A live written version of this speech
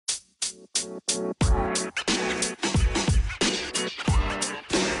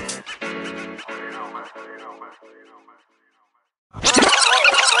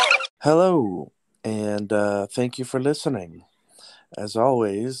Hello, and thank you for listening. As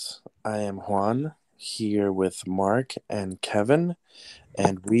always, I am Juan here with Mark and Kevin,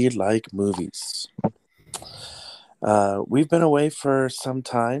 and we like movies. We've been away for some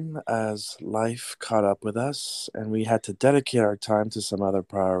time as life caught up with us, and we had to dedicate our time to some other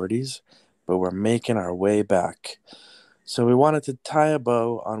priorities, but we're making our way back. So we wanted to tie a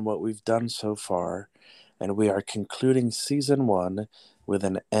bow on what we've done so far, and we are concluding season one with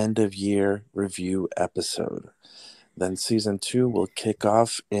an end of year review episode. Then season two will kick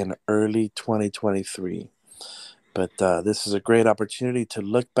off in early 2023. But this is a great opportunity to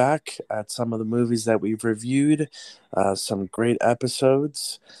look back at some of the movies that we've reviewed, some great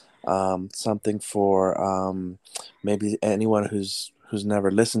episodes, something for maybe anyone who's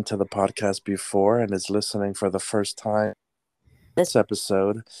never listened to the podcast before and is listening for the first time. This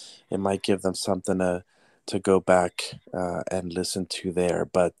episode, it might give them something to go back and listen to there.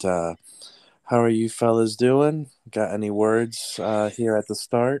 But how are you fellas doing? Got any words here at the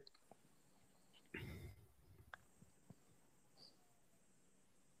start?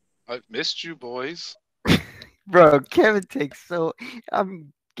 I've missed you, boys. Bro, Kevin takes so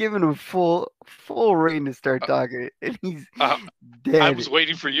I'm giving him full reign to start Uh, talking, and he's uh, I dead. was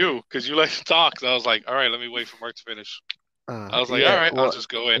waiting for you because you like to talk. So I was like, all right, let me wait for Mark to finish. I was like, all Yeah, right, I'll well, just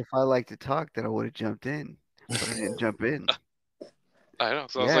go in. if I like to talk, then I would have jumped in, but I didn't jump in. I know.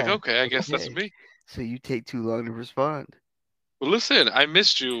 So I was like, Yeah, okay, I guess that's okay. me. So you take too long to respond. Well, listen, I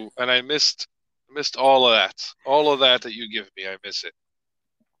missed you, and I missed all of that, all of that you give me. I miss it.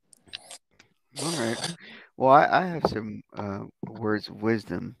 All right. Well, I have some words of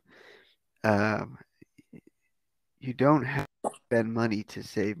wisdom. Um, you don't have to spend money to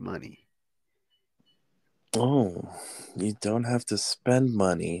save money. Oh, you don't have to spend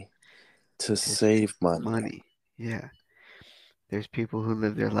money to To save save money. money. Yeah. There's people who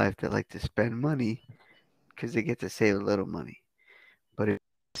live their life that like to spend money because they get to save a little money. But if you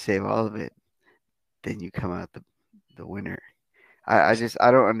save all of it, then you come out the winner. I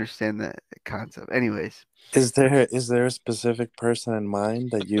don't understand the concept. Anyways, Is there a specific person in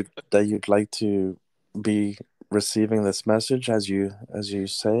mind that you'd like to be receiving this message as you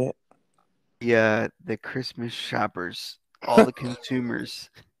say it? the Christmas shoppers, all the consumers.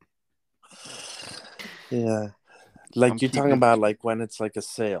 Yeah. I'm Like you're talking keeping about like when it's like a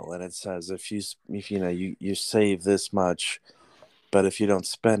sale and it says if you know you save this much, but if you don't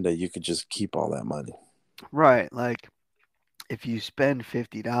spend it, you could just keep all that money. right. Like if you spend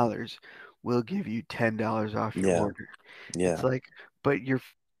 $50, we'll give you $10 off your Yeah. order. It's Yeah. like, but you're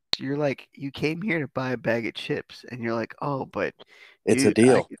like you came here to buy a bag of chips, and you're like, oh, but It's a dude,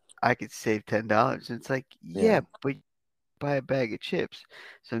 deal. I could save $10. And it's like, Yeah. yeah, but buy a bag of chips.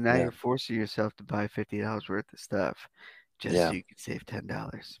 So now Yeah. you're forcing yourself to buy $50 worth of stuff just Yeah. so you can save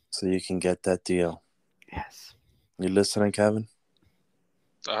 $10. So you can get that deal. Yes. You listening, Kevin?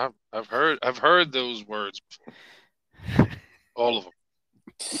 I've heard those words before, all of them.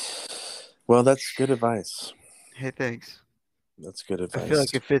 Well, that's good advice. Hey, thanks. That's good I feel advice.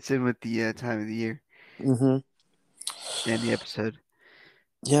 like it fits in with the time of the year Mm-hmm. and the episode.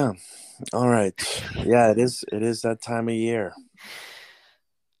 Yeah. All right. Yeah, it is. It is that time of year.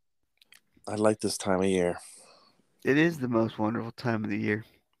 I like this time of year. It is the most wonderful time of the year.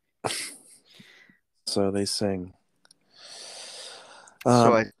 So they sing.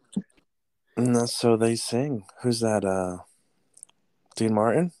 So Um. I So they sing. Who's that? Dean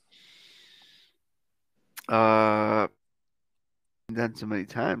Martin. uh done so many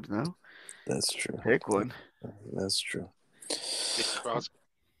times now. That's true. Pick one. That's true. Bing Crosby.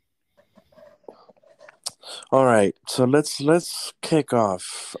 All right. So let's kick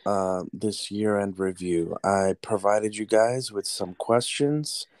off this year end review. I provided you guys with some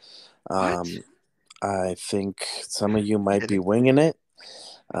questions. What? Um, I think some of you might be Kidding. winging it.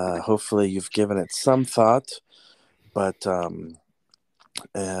 Hopefully, you've given it some thought. But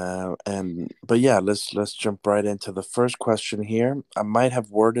but yeah, let's jump right into the first question here. I might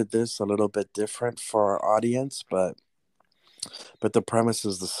have worded this a little bit different for our audience, but the premise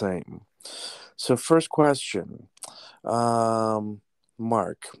is the same. So, first question, um,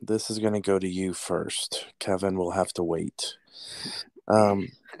 Mark, this is going to go to you first. Kevin will have to wait. Um,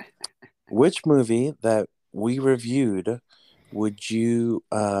 which movie that we reviewed would you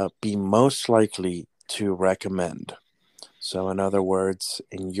be most likely to recommend? So, in other words,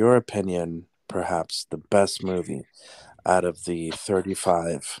 in your opinion, perhaps the best movie out of the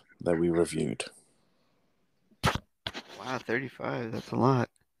 35 that we reviewed. Wow, 35. That's a lot.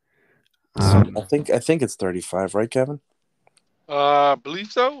 Some I Um, think I think it's 35, right, Kevin? I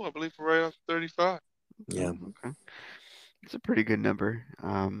believe so. I believe we're right on 35. Yeah. okay, it's a pretty good number.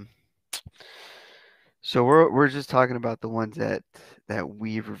 So we're just talking about the ones that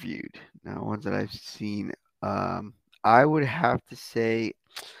we've reviewed. Now, ones that I've seen. Um, I would have to say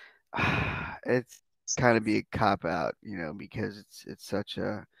it's kind of be a cop out, because it's such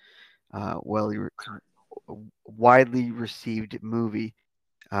a well widely received movie.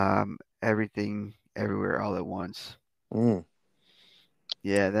 Everything, everywhere, all at once. Mm.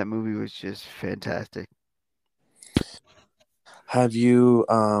 Yeah, that movie was just fantastic. Have you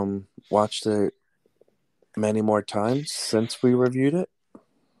watched it many more times since we reviewed it?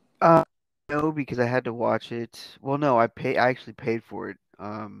 Uh, no, because I had to watch it. Well, no, I actually paid for it.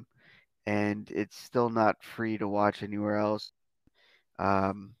 And it's still not free to watch anywhere else.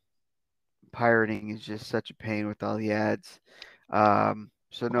 Um, Pirating is just such a pain with all the ads.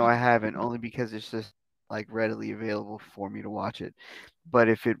 So no, I haven't, only because it's just like readily available for me to watch it. But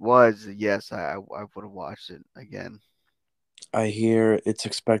if it was, yes, I would have watched it again. I hear it's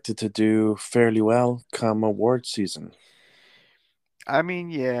expected to do fairly well come award season. I mean,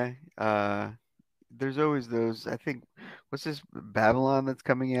 yeah, there's always those. I think, what's this Babylon that's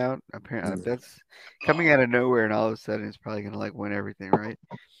coming out? Apparently, Mm. that's coming out of nowhere, and all of a sudden, it's probably gonna like win everything, right?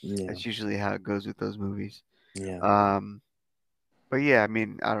 Yeah, That's usually how it goes with those movies. yeah. Um, but yeah, I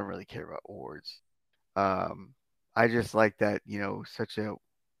mean, I don't really care about awards. Um, I just like that, such a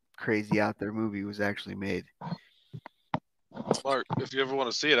crazy out there movie was actually made. Mark, if you ever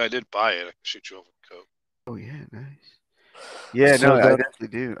want to see it, I did buy it. I can shoot you over the code. Oh yeah, nice. Yeah, no, So I the definitely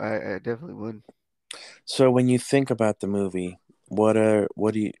do. I definitely would. so when you think about the movie, what do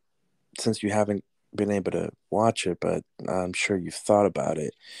you, since you haven't been able to watch it, but I'm sure you've thought about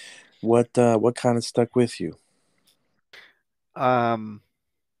it. What kind of stuck with you? Um,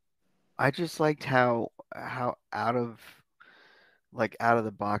 I just liked how out of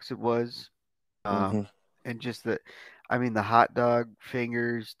the box it was. Hmm. And just I mean, the hot dog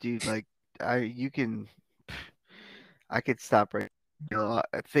fingers, dude. Like, you can, I could stop right.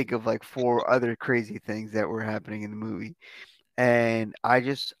 Think of like four other crazy things that were happening in the movie, and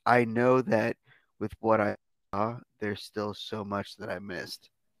I know that with what I saw, there's still so much that I missed.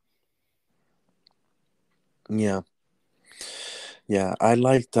 Yeah, yeah. I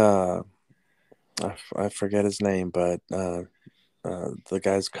liked I forget his name, but the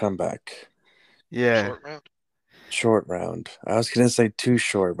guy's comeback. Yeah, Short round. Short round. I was gonna say too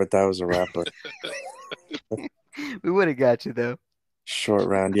short, but that was a rapper. we would have got you though. Short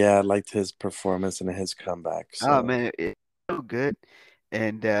round. Yeah, I liked his performance and his comeback. Oh So. man, it's so good,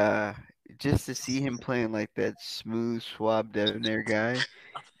 and just to see him playing like that smooth, suave, debonair guy,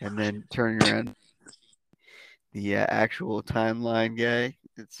 and then turning around the actual timeline guy,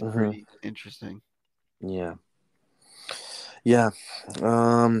 it's Hmm. pretty interesting. Yeah. Yeah.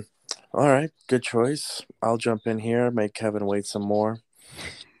 Um. All right. Good choice. I'll jump in here. Make Kevin wait some more.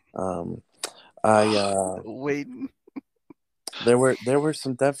 Um. I Still waiting. there were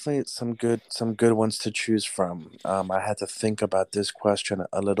some definitely some good ones to choose from. I had to think about this question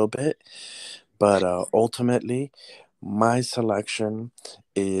a little bit, but ultimately, my selection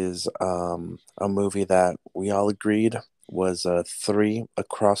is a movie that we all agreed was a three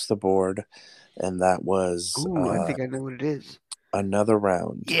across the board, and that was Ooh, I think I know what it is. Another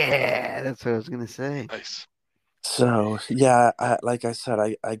Round. Yeah, that's what I was gonna say. Nice. So yeah, like I said,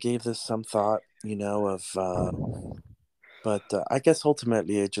 I gave this some thought, but I guess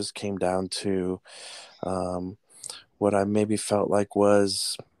ultimately it just came down to um, what I maybe felt like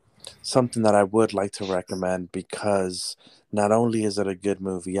was something that I would like to recommend because not only is it a good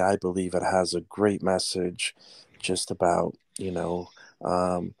movie, I believe it has a great message just about,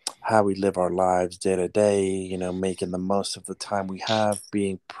 how we live our lives day to day, making the most of the time we have,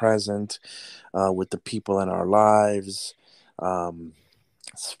 being present with the people in our lives, um,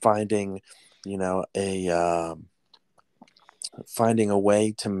 finding, you know, a. Finding a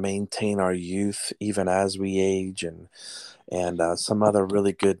way to maintain our youth even as we age, and some other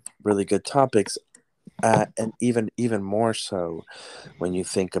really good topics, and even more so when you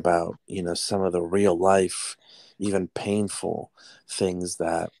think about some of the real life, even painful things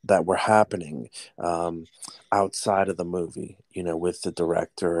that were happening outside of the movie, with the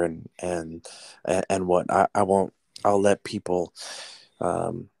director and what I won't. I'll let people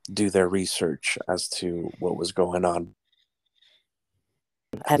do their research as to what was going on,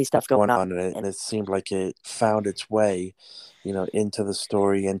 heavy stuff going on, and it seemed like it found its way, into the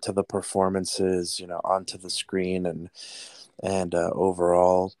story, into the performances, onto the screen, and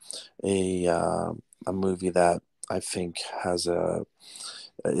overall, a a movie that I think has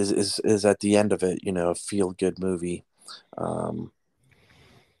is at the end of it, a feel good movie. Um,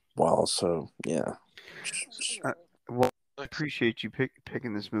 while also, yeah. Uh, well, I Nice. appreciate you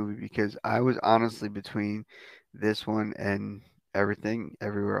picking this movie because I was honestly between this one and Everything,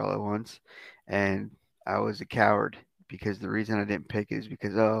 Everywhere, All at Once, and I was a coward because the reason I didn't pick it is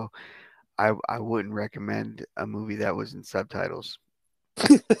because I wouldn't recommend a movie that was in subtitles.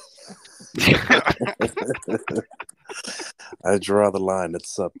 I draw the line at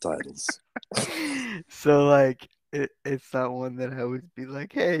subtitles. So like it's not one that I would be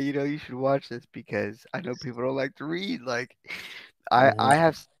like, hey, you should watch this because I know people don't like to read. Like I Hmm.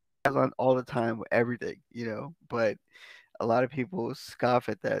 have subtitles on all the time with everything, but a lot of people scoff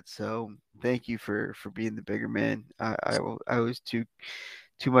at that. So thank you for being the bigger man. I was too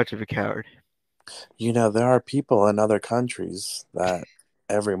much of a coward. There are people in other countries that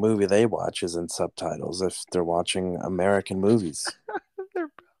every movie they watch is in subtitles if they're watching American movies. they're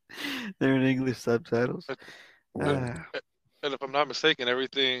they're in English subtitles. And, Yeah. Uh, and if I'm not mistaken,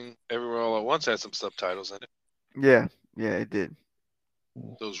 everything everywhere all at once had some subtitles in it. yeah, yeah, it did.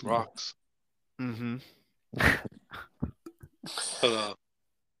 Those rocks. Mm-hmm. But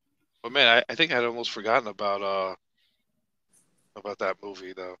but man, I think I'd almost forgotten about that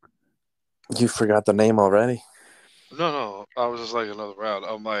movie though. You forgot the name already? No, no, I was just like another round.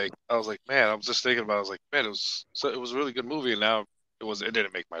 I was like, man, I was just thinking about. I was like, man, it was a really good movie, and now it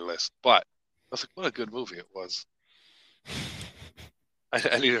didn't make my list, but I was like, what a good movie it was.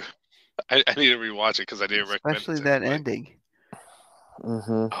 I need to I need to rewatch it because I didn't recommend it Especially to that anybody. ending.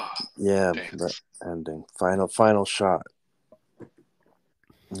 Mm-hmm. Oh, Yeah, the dance. ending. Final shot.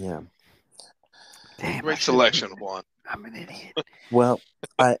 Yeah. Damn, I Great should have selection, picked it. Juan. I'm an idiot. Well,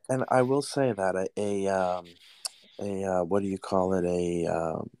 I will say that what do you call it?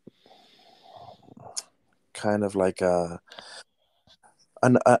 A kind of like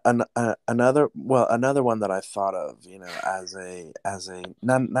another one that I thought of, as a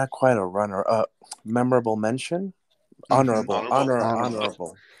not quite a runner, memorable mention, Mm-hmm. Honorable. Uh-huh.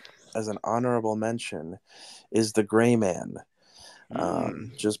 honorable, as an honorable mention is The Gray Man.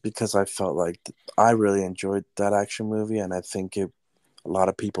 Mm. Just because I felt like I really enjoyed that action movie, and I think a lot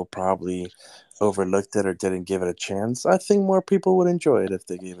of people probably overlooked it or didn't give it a chance. I think more people would enjoy it if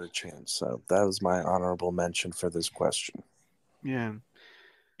they gave it a chance. So that was my honorable mention for this question. Yeah.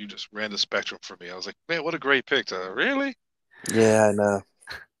 You just ran the spectrum for me. I was like, man, what a great pick. Really? Yeah, I know.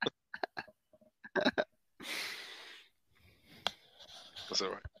 That's all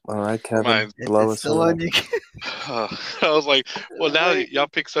right. All right, Kevin, Mine. blow It's us still on away. you. I was like, well, now Wait. y'all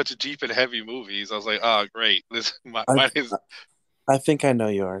pick such deep and heavy movies. I was like, oh, great. This I mine is I think I know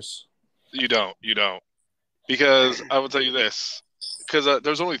yours. you don't, because I will tell you this, because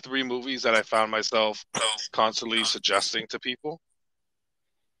there's only three movies that I found myself constantly suggesting to people.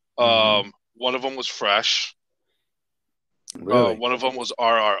 Hmm. One of them was Fresh. Really? One of them was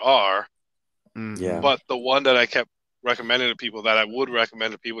RRR. Mm-hmm. Yeah. But the one that I kept recommending to people that I would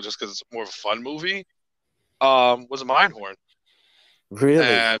recommend to people just because it's more of a fun movie, was Mindhorn. Really?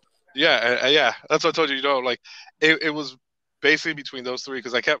 And yeah, yeah, that's what I told you. Like it was basically between those three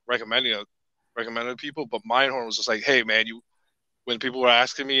because I kept recommending to people, but Mindhorn was just like, hey man, when people were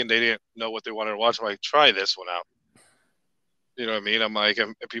asking me and they didn't know what they wanted to watch, I'm like, try this one out. You know what I mean? I'm like,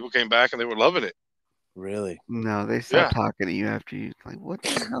 and people came back and they were loving it. Really? No, they Yeah, stopped talking to you after you like, what the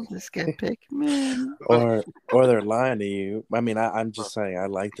hell this guy pick, man? Or they're lying to you. I mean, I'm just saying I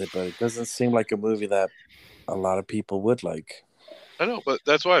liked it, but it doesn't seem like a movie that a lot of people would like. I know, but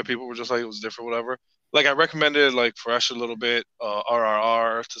that's why people were just like, it was different, whatever. Like I recommended like Fresh a little bit,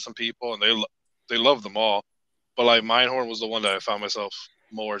 RRR to some people, and they loved them all. But like Mindhorn was the one that I found myself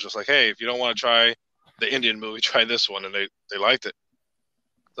more just like, hey, if you don't want to try the Indian movie, try this one, and they liked it.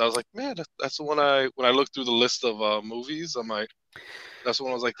 So I was like, man, that's the one when I looked through the list of movies, I'm like, that's the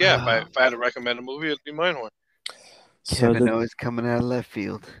one I was like, yeah, if I had to recommend a movie, it'd be Mindhorn. So Kevin did always coming out of left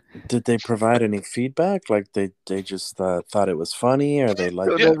field. did they provide any feedback? Like they just thought it was funny, or they Don't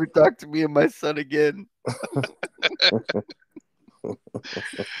liked Yeah, it? ever talk to me and my son again.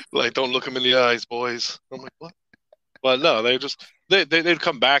 like don't look him in the eyes, boys. I'm like, what? But no, they'd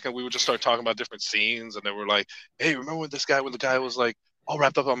come back and we would just start talking about different scenes, and they were like, hey, remember when the guy was like all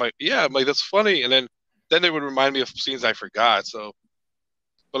wrapped up? I'm like, yeah, I'm like that's funny, and then they would remind me of scenes I forgot. So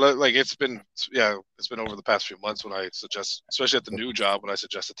but like it's been over the past few months when I suggest, especially at the new job, when I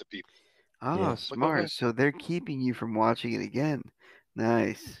suggest it to people. Oh, Yeah. Like, okay, smart. So they're keeping you from watching it again.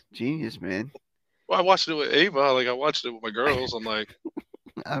 Nice. Genius, man. well, I watched it with Ava, like I watched it with my girls. I'm like,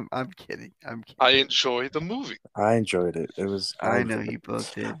 I'm kidding. I'm I kidding. enjoy the movie. I enjoyed it. It was I I know enjoyed you it.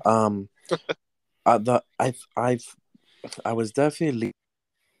 both did. Um, the I was definitely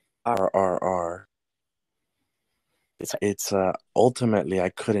RRR. It's ultimately I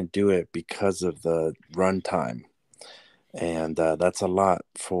couldn't do it because of the runtime, and that's a lot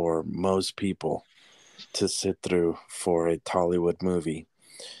for most people to sit through for a Tollywood movie.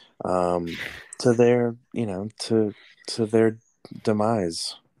 To their to their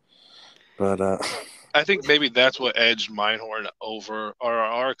demise. But I think maybe that's what edged Mindhorn over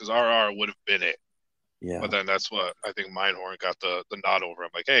RRR because RRR would have been it. yeah, But then that's what I think Mindhorn got the nod over. I'm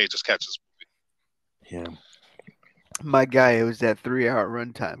like, hey, just catch this yeah, My guy, it was that 3 hour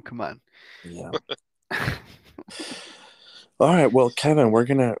runtime. Come on. yeah. All right, well, Kevin, we're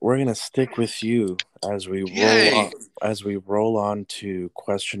gonna stick with you as we movie. roll on Yay! to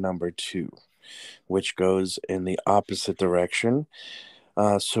question number two, which goes in the opposite direction.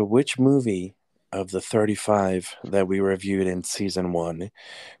 So, which movie of the 35 that we reviewed in season one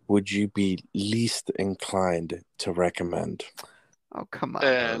would you be least inclined to recommend? Oh, come on, bro.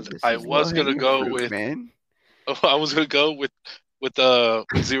 And This I is low was gonna hanging go fruit, with man. I was gonna go with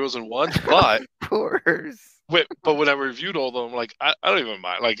zeros and ones, but Of course. when I reviewed all of them, like I don't even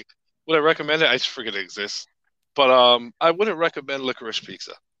mind. Like would I recommend it? I just forget it exists. But I wouldn't recommend Licorice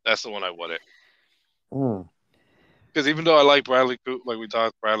Pizza. That's the one I wouldn't. Hmm. Because even though I like Bradley Cooper, like we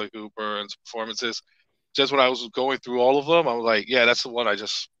talked Bradley Cooper and his performances, just when I was going through all of them, I was like, yeah, that's the one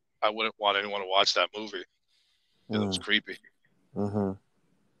I wouldn't want anyone to watch that movie because it was Hmm. creepy. Mm-hmm.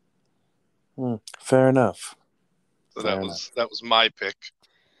 Hmm. Fair enough. So Fair enough. that was my pick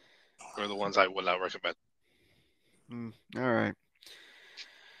for the ones I would not recommend. All right.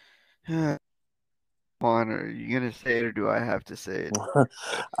 Juan, are you gonna say it or do I have to say it?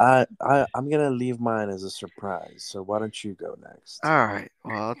 I'm gonna leave mine as a surprise. So why don't you go next? All right.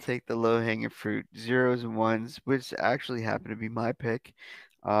 Well, I'll take the low hanging fruit, zeros and ones, which actually happened to be my pick.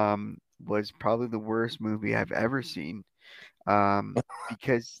 Was probably the worst movie I've ever seen.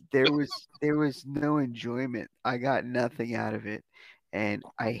 Because there was no enjoyment. I got nothing out of it, and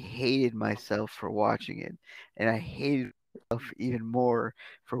I hated myself for watching it, and I hated myself even more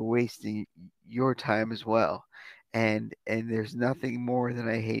for wasting your time as well. And there's nothing more that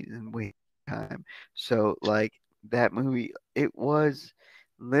I hate than wasting time. So like that movie, it was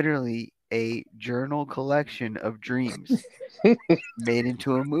literally a journal collection of dreams made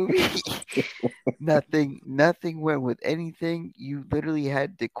into a movie. Nothing went with anything. You literally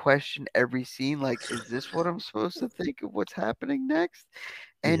had to question every scene like, is this what I'm supposed to think of what's happening next?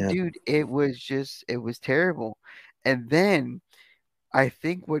 And Yeah. dude, it was terrible. And then I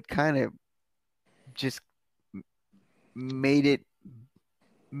think what kind of just made it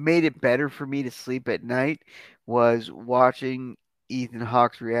made it better for me to sleep at night was watching Ethan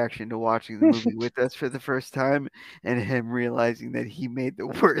Hawke's reaction to watching the movie with us for the first time and him realizing that he made the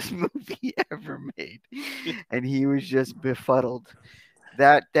worst movie ever made. And he was just befuddled.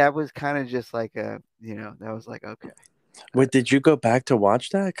 That was kind of just like that was like, okay. Uh, Wait, did you go back to watch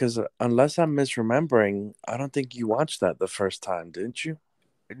that? Because unless I'm misremembering, I don't think you watched that the first time, didn't you?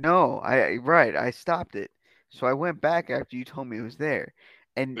 no, right, I stopped it. So I went back after you told me it was there.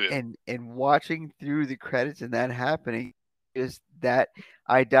 And Yeah. and and watching through the credits and that happening is that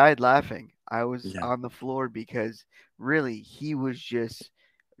I died laughing. I was Yeah. on the floor because really he was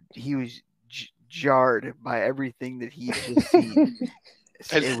jarred by everything that he'd just seen.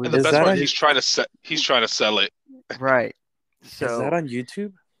 It And the was Is best that part, on he's trying to sell it. right. is that So, on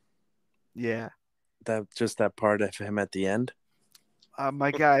YouTube? yeah. That part of him at the end?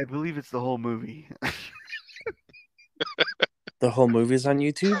 My guy, I believe it's the whole movie. The whole movie's on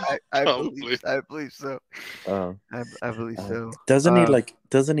YouTube? Probably. I believe so. Oh. I believe so.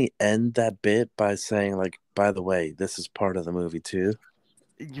 Doesn't he end that bit by saying like, by the way, this is part of the movie too?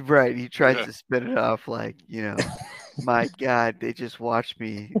 You're right. He tries Yeah. to spin it off like, my God, they just watched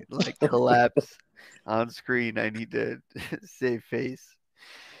me like collapse on screen. I need to save face.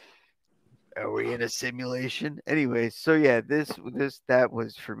 Are we in a simulation? Anyway, so yeah, that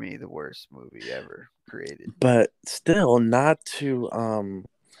was for me the worst movie ever created. But still not to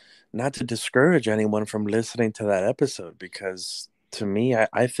discourage anyone from listening to that episode because to me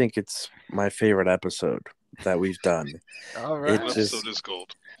I think it's my favorite episode that we've done. All It That right. episode just is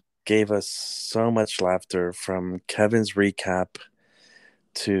gold. gave us so much laughter from Kevin's recap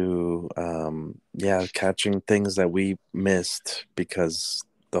to yeah, catching things that we missed because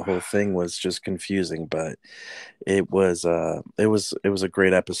the whole thing was just confusing, but it was a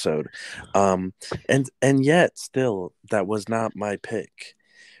great episode. um and yet still that was not my pick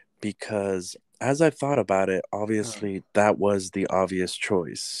because as I thought about it, Uh, obviously that was the obvious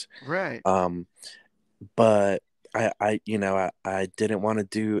choice. right. Um, but I didn't want to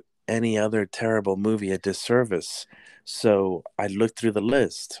do any other terrible movie a disservice. So I looked through the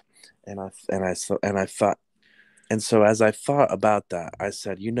list and I thought, and so as I thought about that, I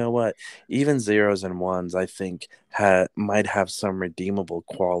said, you know what? Even zeros and ones, I think, might have some redeemable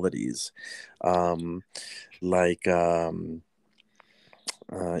qualities, um, like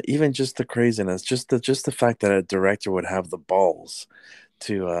even just the craziness, just the fact that a director would have the balls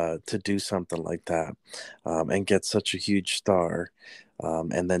to do something like that, and get such a huge star,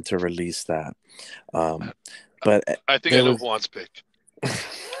 and then to release that. Um, but I think I there know was, Juan's pick.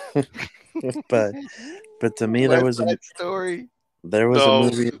 but to me West Side Story. there was a No,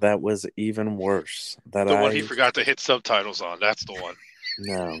 movie that was even worse that the one he I forgot to hit subtitles on. That's the one.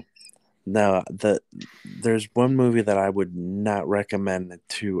 no no there's one movie that I would not recommend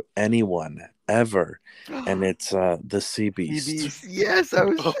to anyone ever, and it's The Sea Beast. CBs. Yes, I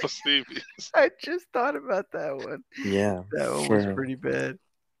was. Oh, Stevie. I just thought about that one. Yeah, That one was for pretty bad.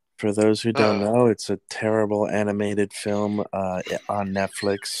 for those who don't Uh, know, it's a terrible animated film on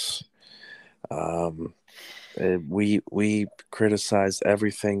Netflix. Um, we criticized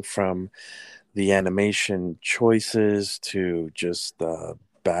everything from the animation choices to just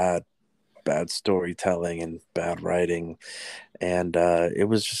bad bad storytelling and bad writing, and it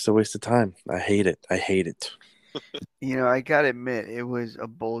was just a waste of time. I hate it. I hate it. You know, I gotta admit, it was a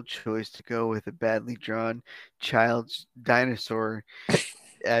bold choice to go with a badly drawn child's dinosaur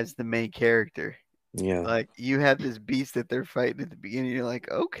as the main character. Yeah. Like, you have this beast that they're fighting at the beginning. You're like,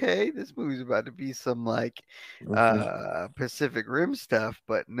 okay, this movie's about to be some like Hmm. Pacific Rim stuff,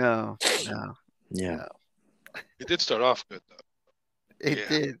 but no, no, Yeah. no. it did start off good though. It Yeah.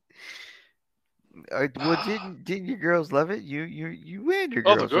 did. Well, didn't your girls love it? You and your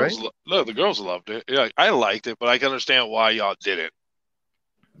Oh, the girls, right? girls. No, the girls loved it. Yeah, I liked it, but I can understand why y'all did it.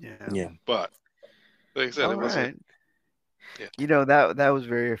 Yeah. Yeah. But like I said, All it wasn't. right. Yeah. You know that was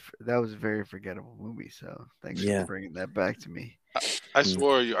a very forgettable movie. So thanks for Yeah. bringing that back to me. I Mm.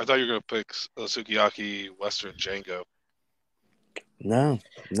 swore I thought you were gonna pick Sukiyaki Western Django. No.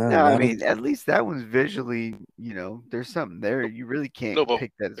 No. No, I Not. mean at least that one's visually, there's something there. You really can't No, but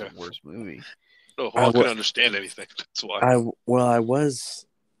pick that as a yeah. worst movie. No, I Juan couldn't was. understand anything. That's why. Well, I was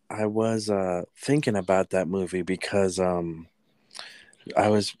thinking about that movie because I've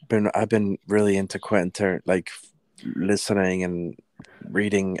been really into like listening and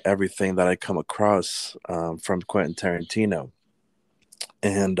reading everything that I come across from Quentin Tarantino,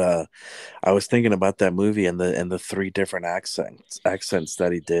 and I was thinking about that movie and the three different accents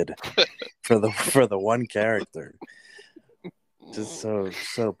that he did for the one character. Just so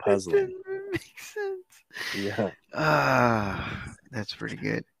It puzzling. didn't even make sense. Yeah. That's pretty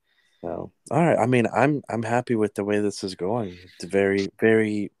good. So, all right. I mean, I'm happy with the way this is going. It's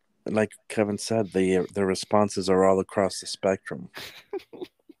very, like Kevin said, the responses are all across the spectrum.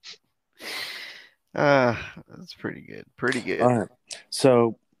 That's pretty good. Pretty All good. right.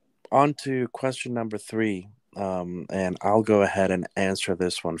 So, on to question number three. And I'll go ahead and answer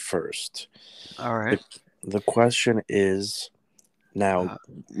this one first. All right. The, the question is now, Uh,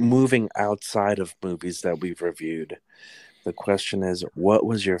 moving outside of movies that we've reviewed. The question is, what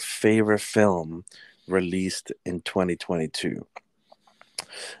was your favorite film released in 2022?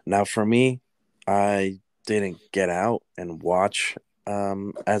 Now, for me, I didn't get out and watch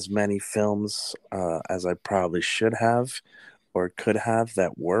as many films as I probably should have or could have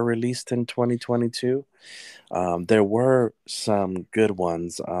that were released in 2022. There were some good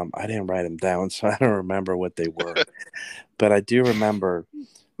ones. I didn't write them down, so I don't remember what they were. But I do remember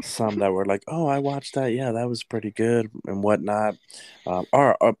some that were like, "Oh, I watched that. Yeah, that was pretty good and whatnot."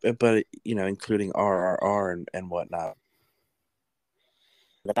 But including RRR and whatnot,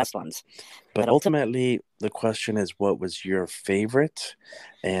 the best ones. But ultimately, the question is, what was your favorite?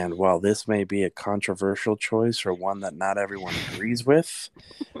 And while this may be a controversial choice or one that not everyone agrees with,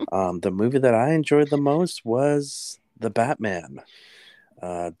 the movie that I enjoyed the most was The Batman,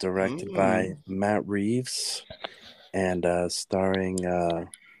 directed by mm, Matt Reeves and starring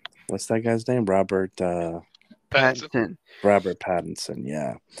what's that guy's name? Pattinson. Pattinson. Robert Pattinson,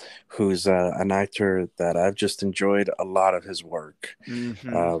 yeah, who's an actor that I've just enjoyed a lot of his work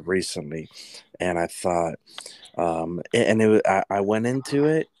Mm-hmm. recently, and I thought, I went into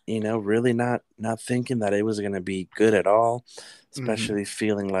it, really not thinking that it was going to be good at all, Mm-hmm. especially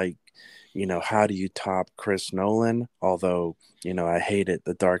feeling like, how do you top Chris Nolan? Although, I hated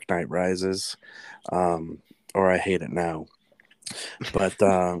The Dark Knight Rises, um, or I hate it now, but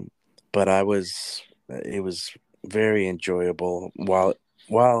it was very enjoyable.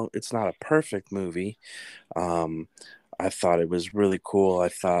 While it's not a perfect movie, um, I thought it was really cool. I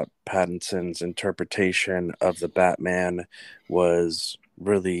thought Pattinson's interpretation of the Batman was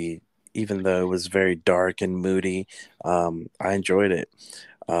really, even though it was very dark and moody, I enjoyed it.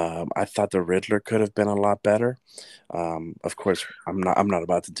 I thought the Riddler could have been a lot better. Of course, I'm not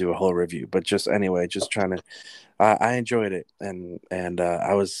about to do a whole review, but just anyway, just trying to. I enjoyed it, and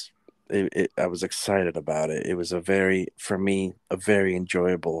I was excited about it. It was for me, a very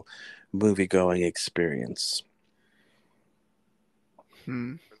enjoyable movie going experience.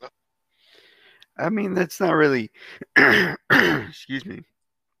 Hmm. I mean, that's not really, excuse me,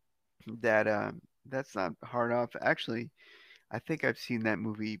 that that's not hard off. Actually, I think I've seen that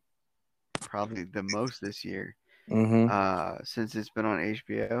movie probably the most this year, Mm-hmm. since it's been on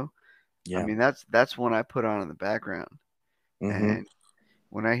HBO. I Yeah. mean, that's one I put on in the background, Mm-hmm. and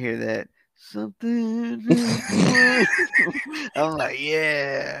when I hear that something in the way, I'm like,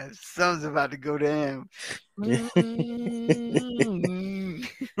 yeah, something's about to go down. Mm.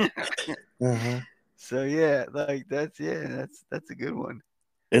 Uh-huh. So yeah, like that's a good one.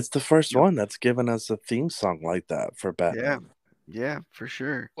 It's the first Yep. one that's given us a theme song like that for Yeah, Batman. yeah, for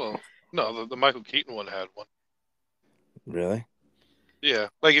sure. Well, no, the Michael Keaton one had one. Really? Yeah,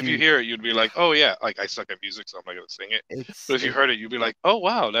 like if you Dude, hear it, you'd be like, "Oh yeah," like I suck at music, so I'm not gonna sing it. it's But if you it heard it, you'd be like, "Oh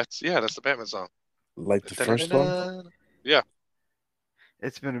wow, that's the Batman song." Like the first one? Da-da-da-da. Yeah,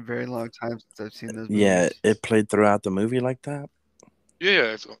 it's been a very long time since I've seen those Yeah, movies. it played throughout the movie like that. yeah,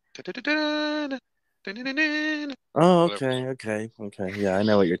 yeah. It's da-da-da-da, da-da-da-da, Oh, whatever. okay. Yeah, I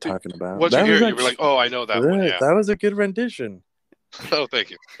know what you're talking about. Once you hear it, you'll be like, "Oh, I know that one." Yeah. That was a good rendition. Oh,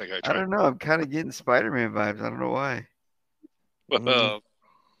 thank you. Thank you. I I tried. don't know. I'm kind of getting Spider-Man vibes. I don't know why. Mm,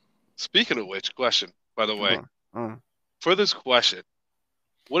 Speaking of which, question by the way, Uh, uh. for this question,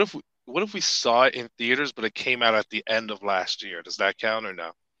 what if we saw it in theaters, but it came out at the end of last year? Does that count or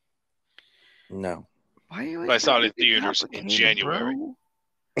no? no. Why you But always I gotta saw it in make it theaters in complicated, January. bro?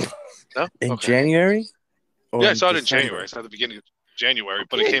 No? In Okay. January or Yeah, I in saw it in January. I December? saw it at the beginning of January,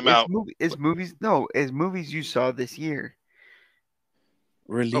 but it Okay, came out. it's movies. No, it's movies you saw this year.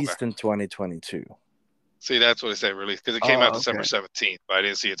 Okay. Released in 2022. See, that's what I say release because it came out Oh, December okay. 17th, but I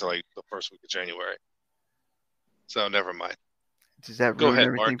didn't see it till like the first week of January. So never mind. Does that Go ruin ahead,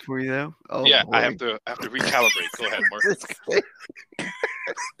 everything Mark. for you though? Oh Yeah, I have boy. to I have to recalibrate. Go ahead, Mark. stay,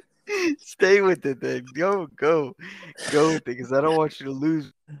 stay with it then. Go with it because I don't want you to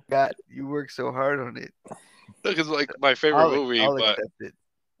lose. God, you work so hard on it. Because like my favorite movie, I'll but accept it.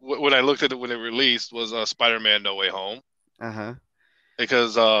 when I looked at it when it released was Spider-Man: No Way Home Uh huh.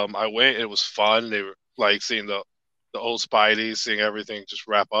 because I went. It was fun. They were like seeing the old Spidey, seeing everything just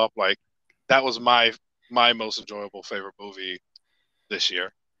wrap up. Like that was my most enjoyable favorite movie this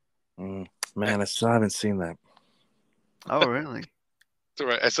year. Mm, And man, I still haven't seen that. Oh really? it's all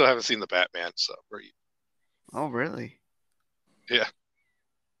right. I still haven't seen the Batman, so Oh really? yeah.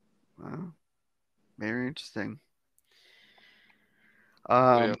 Wow. Very interesting.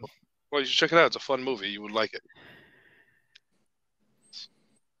 But yeah. Um, Well, you should check it out. It's a fun movie. You would like it.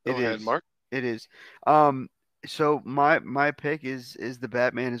 it Go ahead, is. Mark. It is. Um, so my pick is the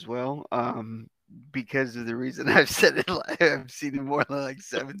Batman as well. Because of the reason I've said it, I've seen it more than like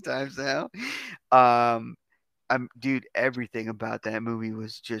 7 times now. Um, dude, everything about that movie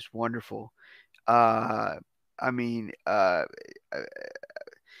was just wonderful. Uh, I mean, I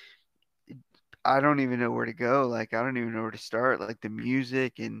I don't even know where to go. Like, I don't even know where to start. Like the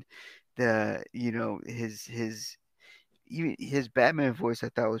music and his even his Batman voice I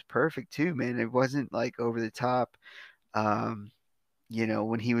thought was perfect too, man. It wasn't like over the top. Um,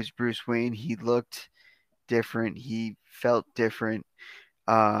 when he was Bruce Wayne, he looked different. He felt different.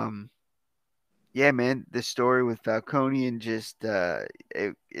 Um, yeah, man, the story with Falcone and just yeah,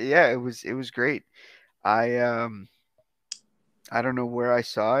 it was great. I um I don't know where I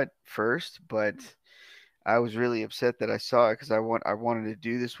saw it first, but I was really upset that I saw it because I wanted to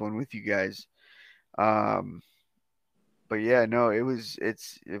do this one with you guys. Um, but yeah, no,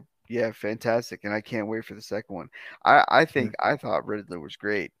 yeah, fantastic, and I can't wait for the second one. I thought Riddler was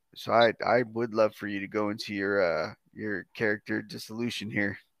great, so I would love for you to go into your character dissolution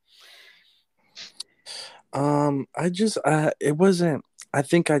here. I just it wasn't. I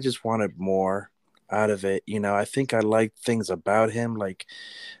think I just wanted more out of it. I think I liked things about him, like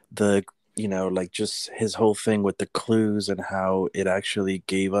the like just his whole thing with the clues and how it actually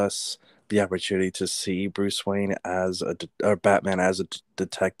gave us the opportunity to see Bruce Wayne as or Batman as a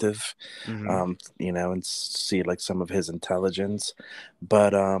detective, Hmm. and see like some of his intelligence.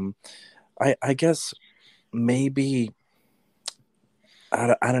 But I guess maybe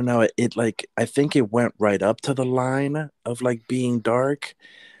I don't know. It like I think it went right up to the line of like being dark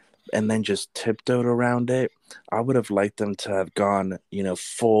and then just tiptoed around it. I would have liked them to have gone,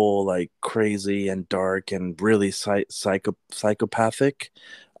 full like crazy and dark and really psychopathic.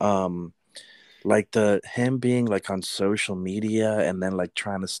 Um, Like the him being like on social media and then like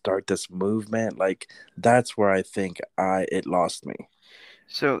trying to start this movement, like that's where I think I it lost me.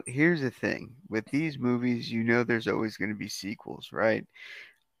 So here's the thing with these movies, you know, there's always going to be sequels, right?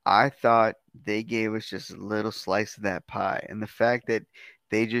 I thought they gave us just a little slice of that pie. And the fact that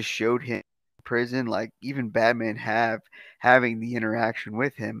they just showed him in prison, like even Batman having the interaction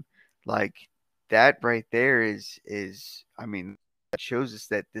with him, like that right there is I mean, that shows us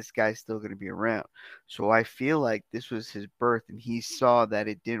that this guy's still gonna be around. So I feel like this was his birth and he saw that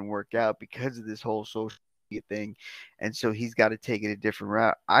it didn't work out because of this whole social media thing. And so he's got to take it a different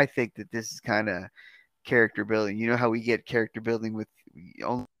route. I think that this is kind of character building. You know how we get character building with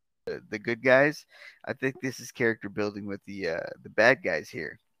only the good guys? I think this is character building with the bad guys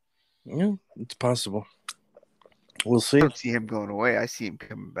here. Yeah, it's possible. We'll I see. don't see him going away. I see him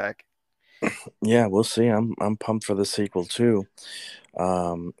coming back. Yeah, we'll see. I'm pumped for the sequel too.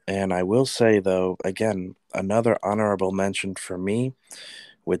 And I will say though, again, another honorable mention for me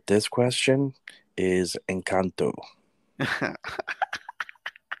with this question is Encanto.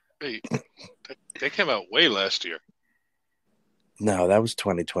 Hey, that came out way last year. No, that was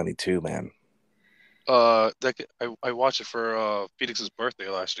 2022, man. I watched it for Phoenix's birthday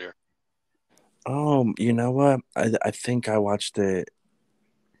last year. Oh, you know what? I think I watched it.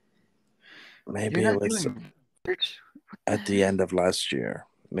 You're Maybe it not was doing research. What the at the heck? end of last year.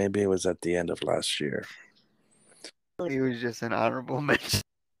 Maybe it was at the end of last year. He was just an honorable mention.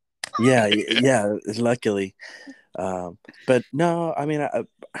 Yeah, yeah. Luckily, but no. I mean,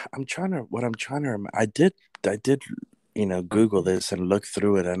 I'm trying to. What I'm trying to. I did. Google this and look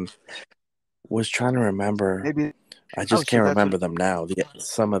through it, and was trying to remember. Maybe. I Oh, just so can't that's what remember them now.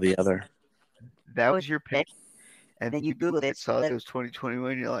 Some of the other. that was your pick, and then you googled it, saw that it was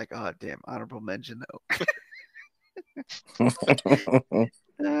 2021. You're like, oh damn, honorable mention though.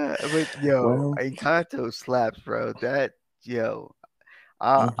 But yo, Well, Encanto slaps, bro. That yo,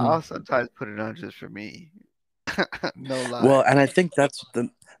 I'll mhm. sometimes put it on just for me. No lie. Well, and I think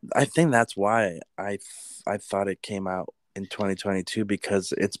that's why I thought it came out in 2022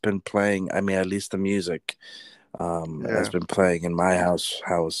 because it's been playing. I mean, at least the music has Yeah, been playing in my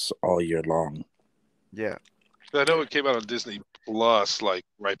house all year long. yeah. I know it came out on Disney Plus like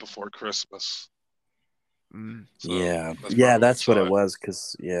right before Christmas, Mm. so Yeah, that's yeah, probably when you that's what saw it it. was.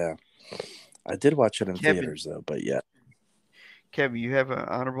 Cause yeah, I did watch it in Kevin, theaters though. But yeah, Kevin, you have an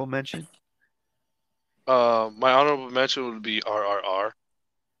honorable mention? My honorable mention would be RRR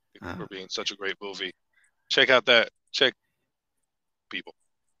Uh, for being such a great movie. Check out that. Check people.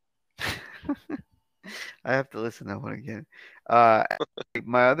 I have to listen to that one again. Uh,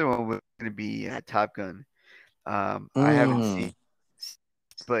 my other one was going to be Top Gun. I haven't seen, mm,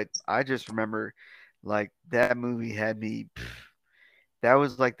 but I just remember like that movie had me. That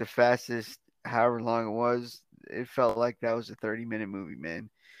was like the fastest, however long it was. It felt like that was a 30-minute movie, man.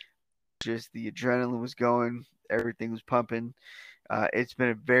 Just the adrenaline was going, everything was pumping. It's been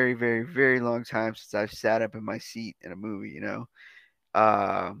a very, very, very long time since I've sat up in my seat in a movie, you know.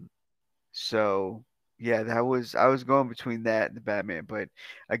 Um, so yeah, that was I was going between that and the Batman, but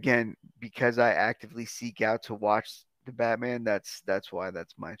again, because I actively seek out to watch the Batman, that's why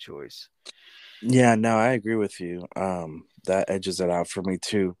that's my choice. yeah, no, I agree with you. That edges it out for me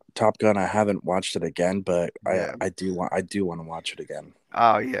too. Top Gun, I haven't watched it again, but Yeah. I do want to watch it again.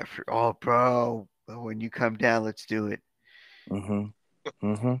 Oh yeah. Oh, bro. When you come down, let's do it. Mm-hmm.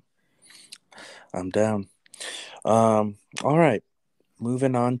 Mm-hmm. I'm down. All right.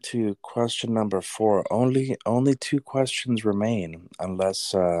 Moving on to question number four. Only two questions remain,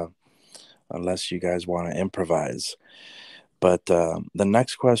 unless you guys want to improvise. But the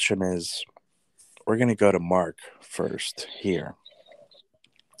next question is we're gonna go to Mark first here.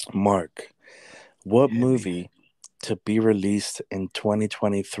 Mark, what Hit me. movie to be released in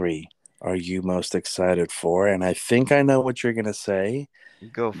 2023 are you most excited for? And I think I know what you're gonna say,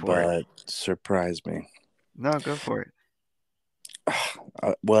 Go for it. but surprise me. No, go for it.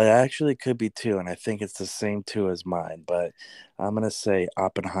 Well, it actually could be two, and I think it's the same two as mine, but I'm gonna say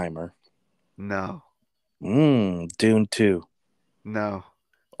Oppenheimer. No. Dune 2. No.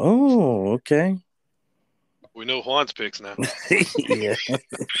 Oh, okay. We know Juan's picks now. Yeah.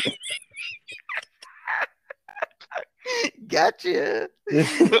 Gotcha.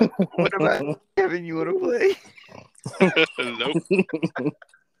 What about Kevin? You want to play? Nope.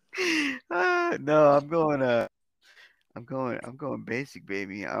 No, I'm going. I'm going basic,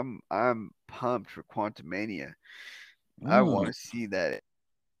 baby. I'm pumped for Quantumania. I want Mm. to see that.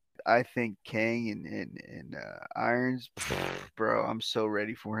 I think Kang and Irons, bro. I'm so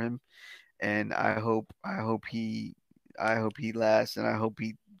ready for him, and I hope he lasts, and I hope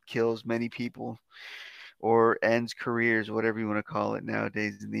he kills many people or ends careers, whatever you want to call it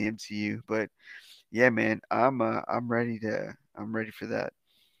nowadays in the MCU. But yeah, man, I'm ready for that.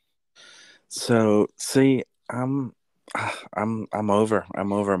 So see, I'm over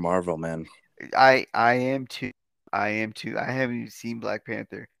Marvel, man. I am too. I am too. I haven't even seen Black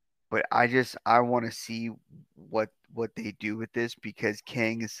Panther, but I want to see what they do with this because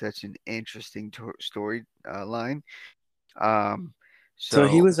Kang is such an interesting story line. Um, So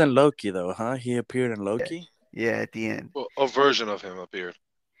he so was in Loki though, huh? He appeared in yeah, Loki. yeah, at the end. Well, a version of him appeared.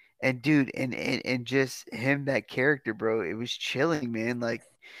 And dude, and just him that character, bro, it was chilling, man. Like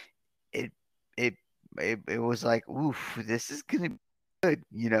it it it was like, oof, this is gonna be good,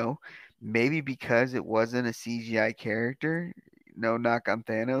 you know. Maybe because it wasn't a CGI character. No knock on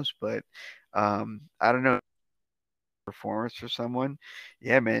Thanos, but I don't know, performance for someone.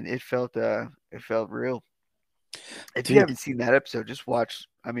 Yeah, man, it felt real. If you Dude, haven't seen that episode, just watch.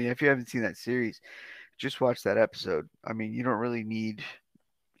 I mean, if you haven't seen that series, just watch that episode. I mean, you don't really need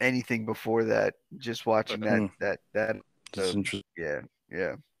anything before that. Just watching Right. that that's episode. interesting. Yeah,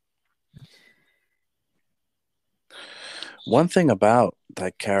 yeah. One thing about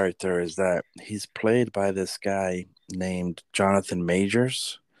that character is that he's played by this guy named Jonathan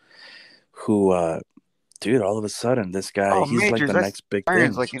Majors, who, dude, all of a sudden, this guy, Oh, he's like Majors. the That's next big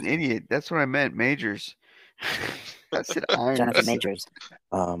Irons thing. like an idiot. That's what I meant. Majors. I said Jonathan irons. Majors.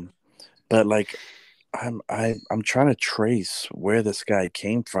 But like, I'm trying to trace where this guy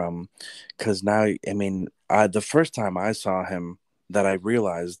came from, because now, I mean, the first time I saw him, that I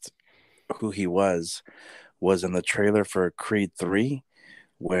realized who he was in the trailer for Creed 3,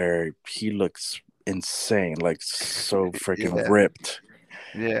 where he looks insane, like so freaking Yeah, ripped.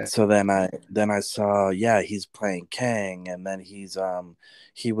 yeah. So then I saw, yeah, he's playing Kang, and then he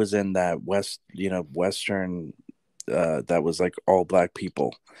was in that Western, that was like all black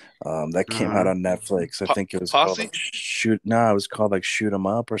people, that came out Uh-huh. on Netflix. I Po- think it was called Posse? like it was called like Shoot 'Em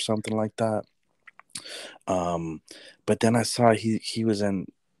Up or something like that. Um, but then I saw he was in,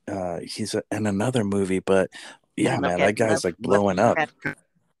 in another movie, but yeah, man, that guy's like blowing up.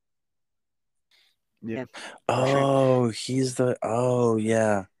 Yeah, for sure. Oh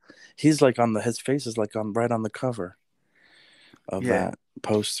yeah, he's like on the his face is like on right on the cover of Yeah. that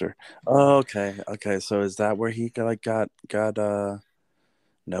poster. Oh, okay. So is that where he got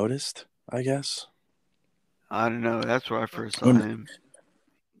noticed? I guess. I don't know. That's where I first saw In him.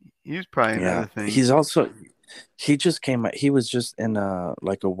 He was probably in Yeah, other things. he just came out. He was just in a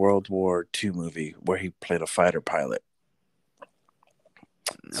World War II movie where he played a fighter pilot.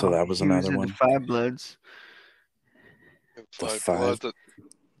 So No, that was he was another in the one. Five Bloods. The Five five. Blood,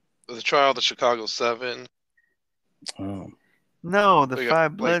 the trial of the Chicago Seven. Oh, No, the We got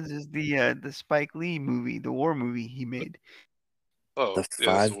Five like, Bloods is the Spike Lee movie, the war movie he made. oh the yeah, that's the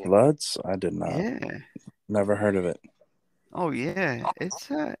Five one. Bloods. I did not. Yeah. Never heard of it. Oh yeah.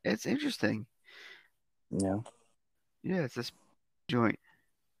 It's interesting. Yeah. Yeah, it's a joint.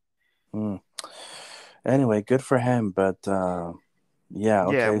 Hmm. Anyway, good for him. But yeah.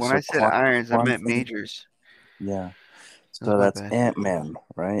 Yeah, Okay. when I So said irons, I meant Quantum. majors. Yeah. That was So my that's bad. Ant-Man,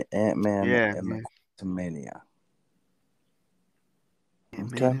 right? Ant-Man Yeah, and the yeah. Quantumania.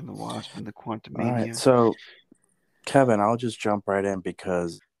 Ant-Man Okay. and the Wasp and the All right. Quantumania. So Kevin, I'll just jump right in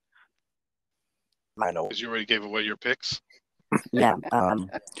because I know. Because you already gave away your picks. Yeah.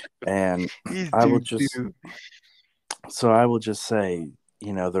 And These I will dudes just do. I will just say,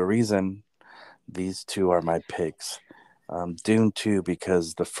 the reason these two are my picks. Dune 2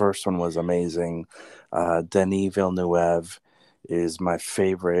 because the first one was amazing. Denis Villeneuve is my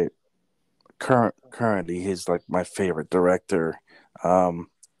favorite. Currently, he's like my favorite director.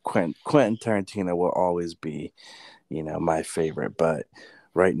 Quentin Tarantino will always be, my favorite. But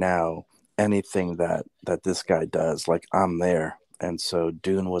right now, anything that this guy does, like I'm there. And so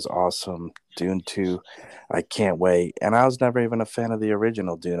Dune was awesome. Dune 2, I can't wait. And I was never even a fan of the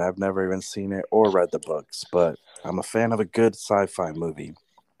original Dune. I've never even seen it or read the books, but I'm a fan of a good sci-fi movie,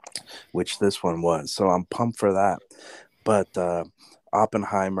 which this one was. So I'm pumped for that. But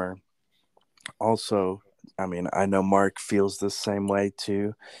Oppenheimer also, I mean, I know Mark feels the same way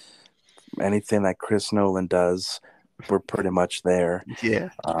too. Anything that Chris Nolan does, we're pretty much there. Yeah.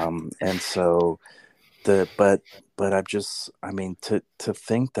 And so but I mean, to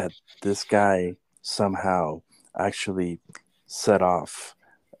think that this guy somehow actually set off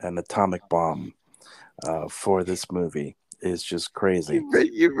an atomic bomb for this movie is just crazy.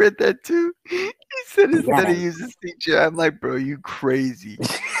 You read that too? He said instead of using CGI, I'm like, bro, you crazy.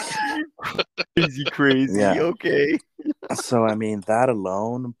 You crazy, crazy. Yeah. Okay. So I mean that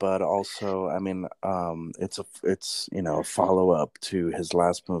alone, but also I mean it's a follow up to his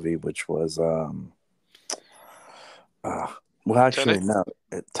last movie, which was uh well actually Tenet,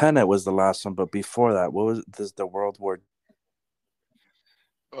 no, Tenet was the last one, but before that, what was this? The World War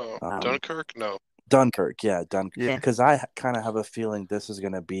um Dunkirk, no. Dunkirk, yeah, Dunkirk. Yeah. Because I kind of have a feeling this is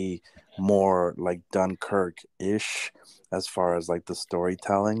gonna be more like Dunkirk ish as far as like the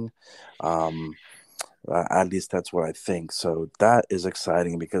storytelling. Um, at least that's what I think. So that is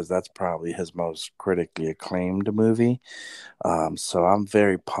exciting because that's probably his most critically acclaimed movie. So I'm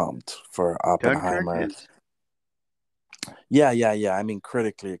very pumped for Dunkirk Oppenheimer. is. Yeah, yeah, yeah. I mean,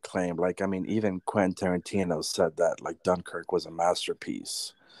 critically acclaimed. Like, I mean, even Quentin Tarantino said that like Dunkirk was a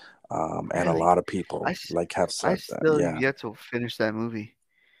masterpiece. And a Really? lot of I, people s- like have I said that. still have Yeah. yet to finish that movie.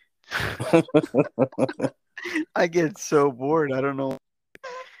 I get so bored. I don't know.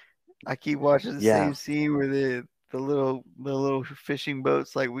 I keep watching the Yeah, same scene where the little fishing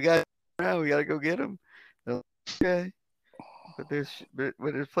boats like we got now we gotta go get them. Like, okay, but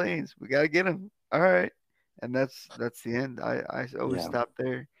there's planes. We gotta get them. All right, and that's the end. I always yeah, stop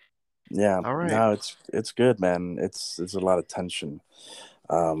there. yeah. All right. No, it's good, man. It's a lot of tension.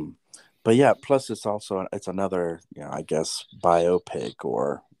 Um, but yeah, plus it's another, I guess biopic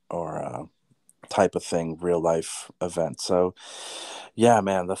or type of thing, real life event. So yeah,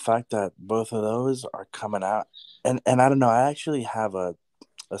 man, the fact that both of those are coming out, and I don't know, I actually have a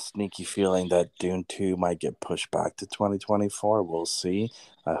sneaky feeling that Dune 2 might get pushed back to 2024. We'll see.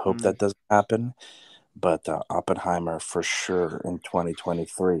 I hope Mm. that doesn't happen. But Oppenheimer for sure in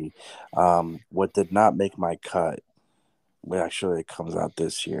 2023. What did not make my cut, well, actually, it comes out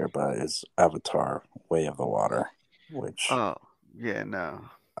this year, but it's Avatar Way of the Water, which Oh yeah, no,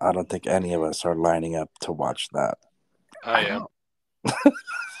 I don't think any of us are lining up to watch that. I I am. don't.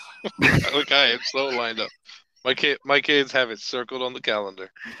 Look, I am so lined up. My kids have it circled on the calendar.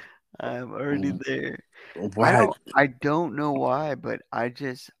 I'm already there. I Why? don't. I don't know why, but I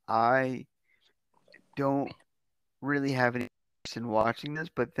don't really have any interest in watching this.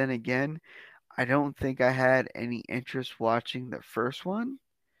 But then again, I don't think I had any interest watching the first one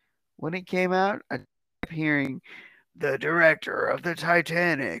when it came out. I kept hearing the director of the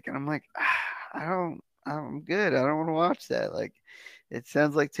Titanic, and I'm like, I don't. I'm good. I don't want to watch that. Like, it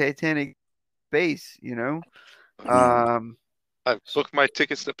sounds like Titanic base, you know. Yeah. Um, I booked my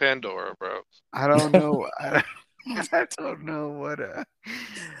tickets to Pandora, bro. I don't know. I don't know what.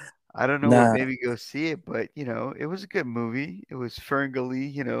 I don't know what Nah. made me go see it, but it was a good movie. It was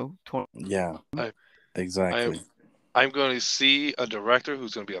Ferngully, 20. Yeah. I I am Exactly. I'm going to see a director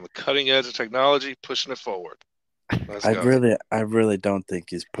who's going to be on the cutting edge of technology, pushing it forward. Let's go. I really don't think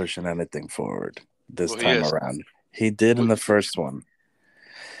he's pushing anything forward this Well, he time is. around. He did in What, the first one,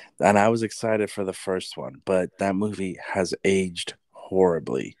 and I was excited for the first one, but that movie has aged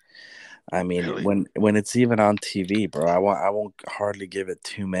horribly. I mean, really? when it's even on TV, bro, I won't hardly give it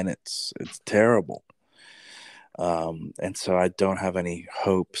 2 minutes. It's terrible. And so I don't have any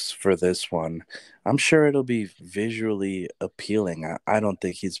hopes for this one. I'm sure it'll be visually appealing. I don't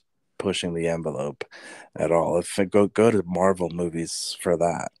think he's pushing the envelope at all. If I go to Marvel movies for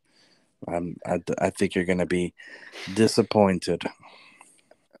that, I think you're gonna be disappointed.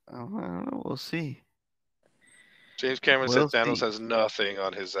 Oh, I don't know. We'll see. James Cameron said We'll Thanos see. has nothing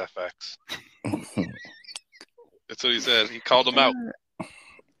on his FX. That's what he said. He called him out.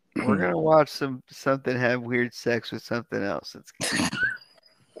 We're gonna watch something have weird sex with something else. It's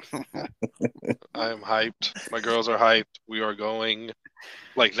I am hyped. My girls are hyped. We are going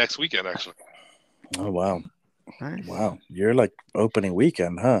like next weekend, actually. Oh wow, nice. wow! You're like opening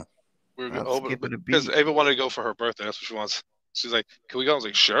weekend, huh? We're Not open skipping a because beat. Ava wanted to go for her birthday. That's what she wants. She's like, "Can we go?" I was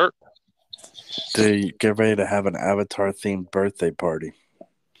like, "Sure." Do you get ready to have an Avatar themed birthday party?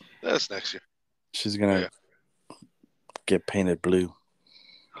 That's next year. She's Oh gonna yeah. get painted blue.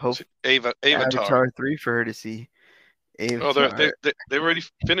 Hope Avatar. Avatar 3 for her to see. Oh, Avatar. they already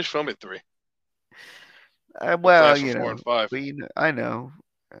finished filming three. They're Well, plans for four and five. but I know.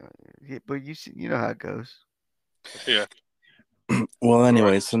 But you know how it goes. Yeah. Well, All right.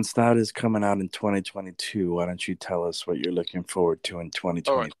 anyway, since that is coming out in 2022, why don't you tell us what you're looking forward to in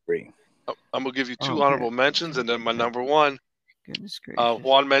All right. 2023? I'm gonna give you two Okay. honorable mentions, and then my number one. Goodness gracious.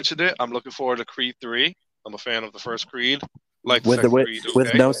 Juan mentioned it. I'm looking forward to Creed 3. I'm a fan of the first Creed. Like the With the second with, Creed, with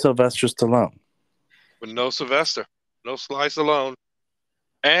okay, no Sylvester Stallone, with no Sylvester, no Slice alone,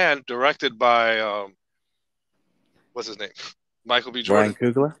 and directed by what's his name, Michael B. Ryan Jordan.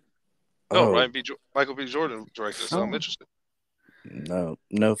 Coogler. No, Oh Michael B. Jordan directed it, so I'm Oh, interested. no,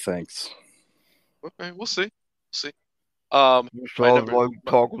 no thanks. Okay, we'll see. We'll see. you My sound number, like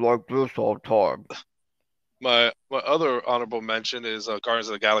talk like this all the time. My other honorable mention is Guardians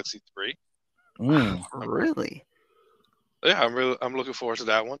of the Galaxy 3. Mm. Really? Yeah, I'm looking forward to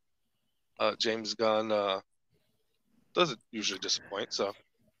that one. James Gunn doesn't usually disappoint. So,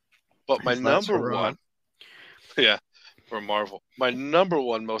 but my His last number hurrah. one, yeah, for Marvel, my number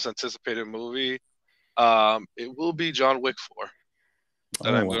one most anticipated movie, it will be John Wick 4 that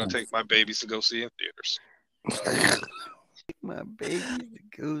Oh I'm going wow. to take my babies to go see in theaters. Take my babies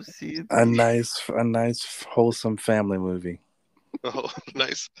to go see a A theater. nice wholesome family movie. Oh,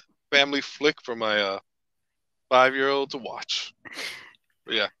 nice family flick for my 5-year-old to watch.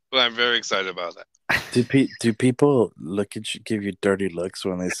 But yeah, but I'm very excited about that. Do people look at you, give you dirty looks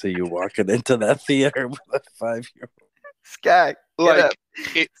when they see you walking into that theater with a 5-year? Sky, get up. Like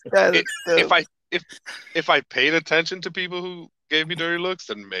it, Sky, it let's go. if I paid attention to people who gave me dirty looks,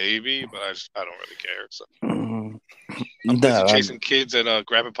 then maybe, but I don't really care. So Mm, I'm busy no. chasing kids and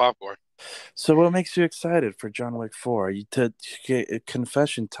grabbing popcorn. So what makes you excited for John Wick 4? You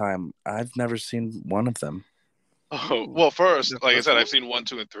confession time. I've never seen one of them. Oh Ooh, well, first, the like I first said, I've one? seen 1,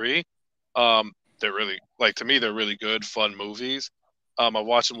 2, and 3. They're really to me, they're really good, fun movies. I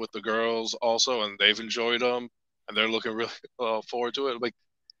watch them with the girls also, and they've enjoyed them, and they're looking really forward to it. Like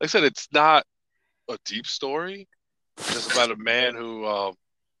I said, it's not a deep story. It's just about a man who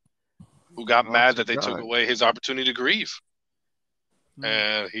got Lost mad his that they took dog. away his opportunity to grieve, Hmm.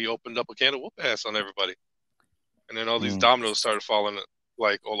 and he opened up a can of whoop ass on everybody, and then all these Mm. dominoes started falling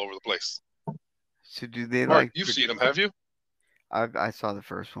like all over the place. So do they Mark, like? you've seen them, have you? I saw the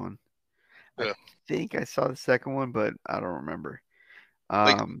first one. I Yeah, think I saw the second one, but I don't remember.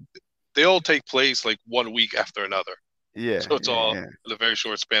 like Um, they all take place like 1 week after another, yeah, so it's yeah, all yeah. in a very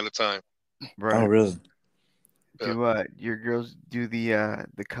short span of time. Oh, Right. really? Yeah, Do your girls do the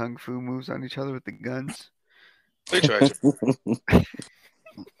kung fu moves on each other with the guns? they try to.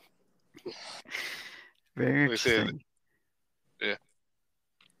 Very They say, interesting. yeah,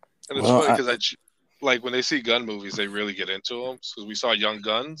 and it's Well, funny because like when they see gun movies, they really get into them. Because we saw Young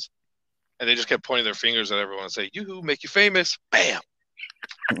Guns, and they just kept pointing their fingers at everyone and say, "You make you famous, bam."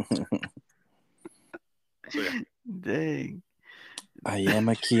 So yeah, Dang. I am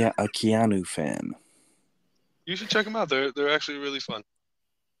a Keanu fan. you should check them out. They're actually really fun.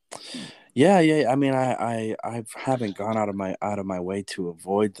 Yeah, yeah. I mean, I haven't gone out of my way to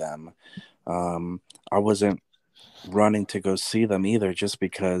avoid them. I wasn't running to go see them either, just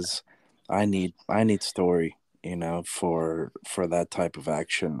because I need story, for that type of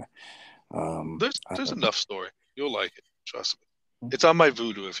action. I There's don't. enough story. You'll like it. Trust me. It's on my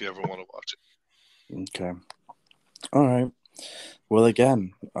Voodoo if you ever want to watch it. Okay. All right. Well,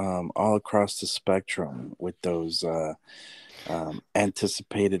 again, all across the spectrum with those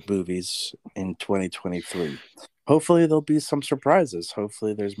anticipated movies in 2023. Hopefully, there'll be some surprises.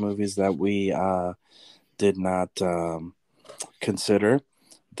 Hopefully, there's movies that we did not consider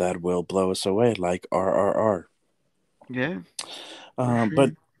that will blow us away, like RRR. Yeah, for Um, sure.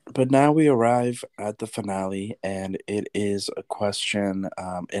 but but now we arrive at the finale, and it is a question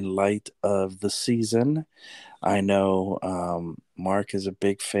in light of the season. I know Mark is a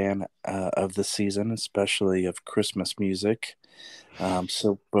big fan of the season, especially of Christmas music.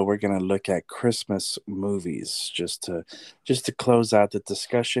 But we're gonna look at Christmas movies just to close out the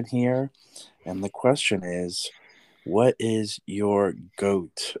discussion here. And the question is, what is your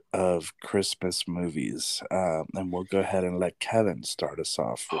goat of Christmas movies? And we'll go ahead and let Kevin start us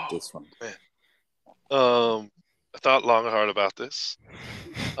off with Oh this one. man. I thought long and hard about this.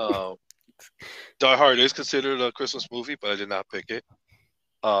 Um, Die Hard is considered a Christmas movie, but I did not pick it.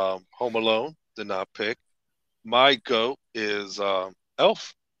 Home Alone did not pick. My goat is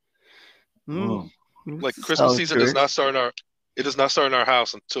Elf. Mm, Mm, Like it's a Christmas solid season does not choice. start in our it does not start in our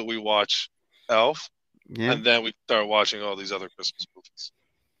house until we watch Elf, Yeah, and then we start watching all these other Christmas movies.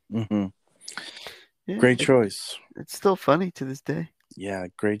 hmm. yeah. Great choice. It's still funny to this day. Yeah,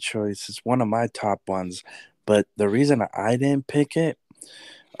 great choice. It's one of my top ones. But the reason I didn't pick it,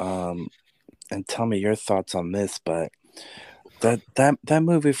 um, and tell me your thoughts on this, but that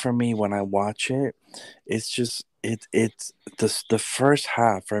movie for me when I watch it, it's the first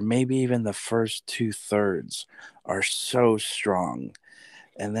half or maybe even the first 2/3 are so strong,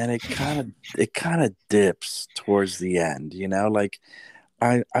 and then it kind of dips towards the end. Like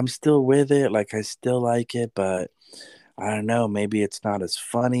I'm still with it, like I still like it, but I don't know, maybe it's not as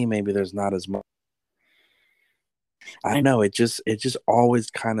funny, maybe there's not as much. I don't know. It just always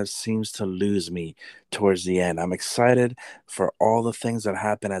kind of seems to lose me towards the end. I'm excited for all the things that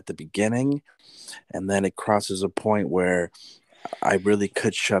happen at the beginning, and then it crosses a point where I really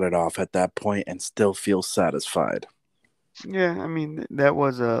could shut it off at that point and still feel satisfied. Yeah, I mean that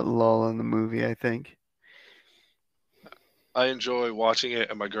was a lull in the movie, I think. I enjoy watching it,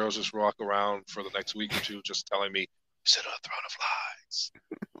 and my girls just walk around for the next week or two, just telling me, "Sit on a throne of lies."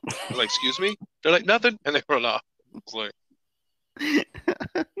 I'm like, "Excuse me?" They're like, "Nothing," and they run off. It's like,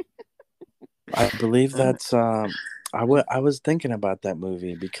 I believe that's I was thinking about that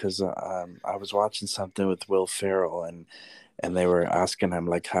movie because I was watching something with Will Ferrell, and they were asking him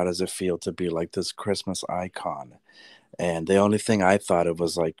like how does it feel to be like this Christmas icon, and the only thing I thought it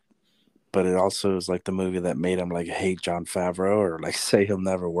was like, but it also is like the movie that made him like hate John Favreau or like say he'll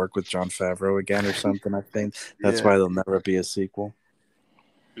never work with John Favreau again or something. I think that's Yeah. why there'll never be a sequel.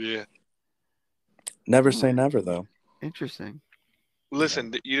 yeah. Never Hmm, say never though. interesting. Yeah.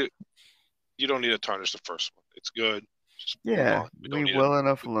 Listen, you don't need to tarnish the first one. It's good. Just move Yeah, on. We don't leave need it. well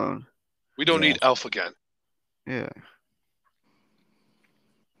enough We, alone. we don't Yeah. need Elf again. Yeah,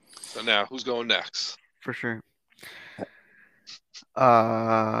 So now, who's going next? for sure.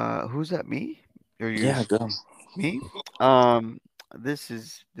 Who's that? Me or you? Yeah, go. Me? Um, this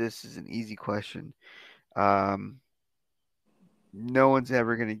is an easy question. Um, no one's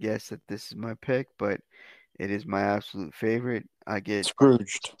ever gonna guess that this is my pick, but it is my absolute favorite.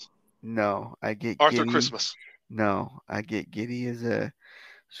 Scrooged. I get Arthur giddy. Christmas. No, I get giddy as a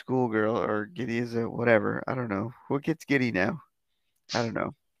schoolgirl or giddy as a whatever. I don't know. What gets giddy now? I don't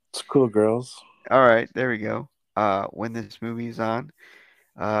know. Schoolgirls. All right, there we go. When this movie is on,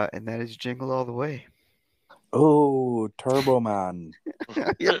 and that is Jingle All the Way. Oh, Turbo Man.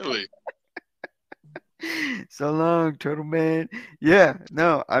 Yeah. Really? So long, Turtle Man. Yeah,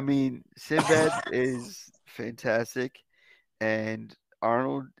 no, I mean Sinbad is fantastic, and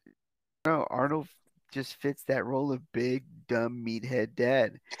Arnold, no, Arnold just fits that role of big dumb meathead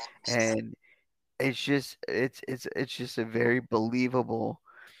dad, and it's just a very believable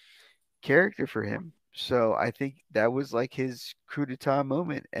character for him. So I think that was like his coup d'etat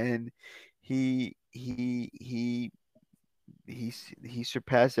moment, and he he he he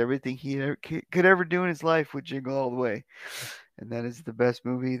surpassed everything could ever do in his life with Jingle All the Way, and that is the best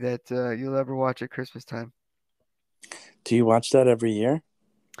movie that you'll ever watch at Christmas time. Do you watch that every year?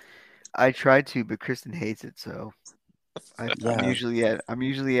 I tried to, but Kristen hates it, so Yeah, I'm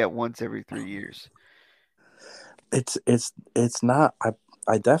usually at once every 3 years. it's not.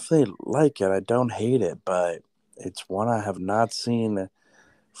 I definitely like it. I don't hate it, but it's one I have not seen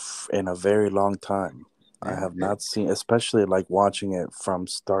in a very long time. I Yeah. have not seen, especially like watching it from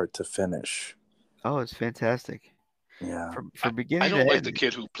start to finish. Oh, it's fantastic Yeah, from I, I beginning to don't like the end.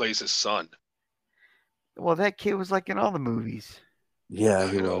 kid who plays his son. Well, that kid was like in all the movies. yeah,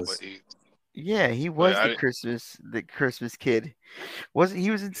 he I know, but was. Yeah, he but was I, the Christmas kid. Wasn't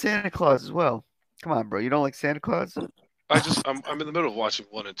he was in Santa Claus as well? Come on, bro. You don't like Santa Claus? I'm in the middle of watching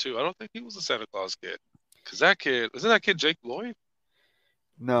one and two. I don't think he was a Santa Claus kid. Cause that kid isn't that kid Jake Lloyd?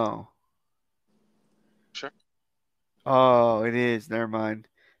 No. Sure. Oh, it is. Never mind.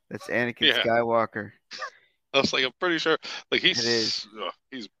 That's Anakin Yeah. Skywalker. I was like, I'm pretty sure. Like It is.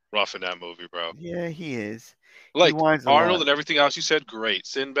 he's rough in that movie, bro. Yeah, he is. He Like whines a Arnold lot, and everything else you said, great.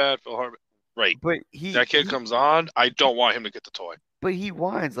 Sinbad, Phil Hartman, great. but That kid comes on, I don't want him to get the toy. he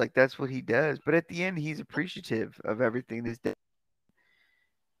whines like that's what he does. But at the end, he's appreciative of everything that's done.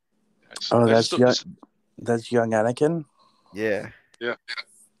 Oh, I just that's don't. young. That's young Anakin. Yeah. Yeah,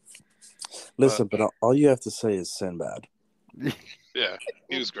 but Listen, but all you have to say is Sinbad. yeah,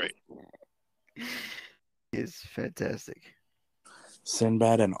 he was great. He is fantastic.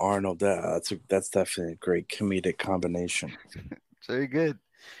 Sinbad and Arnold. That's definitely a great comedic combination. It's very good.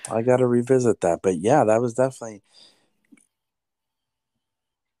 I got to revisit that, but yeah, that was definitely.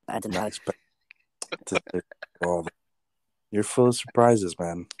 I did not expect to say all that. You're full of surprises,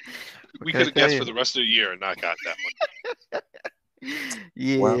 man. What We can I could have tell guessed for you? the rest of the year and not gotten that one.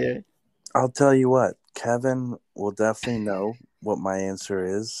 Well, Yeah. I'll tell you what. Kevin will definitely know what my answer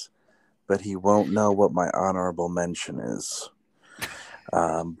is, but he won't know what my honorable mention is.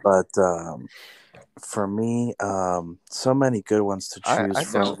 But for me, so many good ones to choose I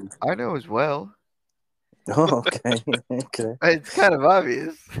know. from. I know as well. Oh, okay, okay, It's kind of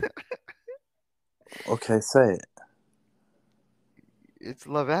obvious. okay. Say it. It's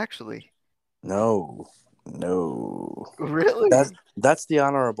Love Actually. No, no. That's Really? that's the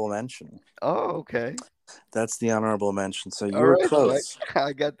honorable mention. Oh, okay. That's the honorable mention. So you All were right. So close.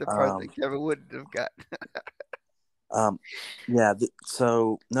 I got the part that Um, Kevin wouldn't have got. um, yeah.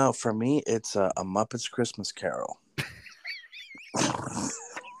 So no, for me, it's a Muppets Christmas Carol.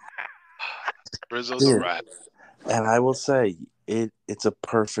 Rizzo's a Dude, rat. and I will say it's a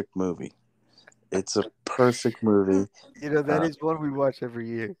perfect movie. It's a perfect movie. That Uh, is one we watch every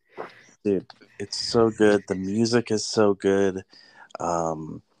year. dude, it's so good. The music is so good.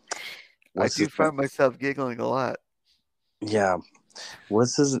 Um, I what's do his name? find myself giggling a lot. Yeah.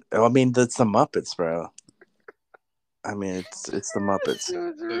 What's his? I mean, that's the Muppets, bro. I mean, it's the Muppets. So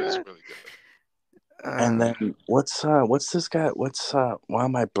it's It is right. really good. And Uh, then what's this guy? Why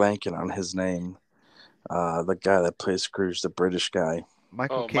am I blanking on his name? The guy that plays Scrooge, the British guy,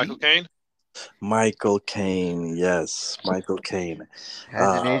 Michael Oh, Michael Caine Caine. Michael Caine. Yes, Michael Caine.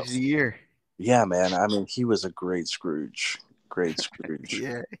 hasn't Uh, aged a year. yeah, man. I mean, he was a great Scrooge, great Scrooge.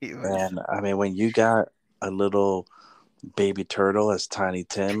 Yeah, he was. And I mean, when you got a little baby turtle as Tiny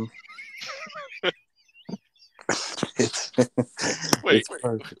Tim, it's Wait, it's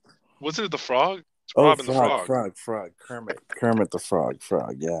perfect. was it the frog? It's Oh, Robin the frog, Frog. frog, frog, Kermit the frog,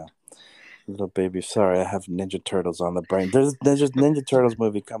 frog. Yeah, little baby. Sorry, I have Ninja Turtles on the brain. There's Ninja Turtles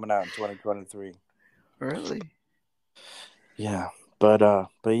movie coming out in 2023. Really? Yeah, but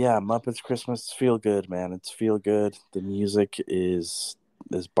yeah, Muppets Christmas feel good, man. It's feel good. The music is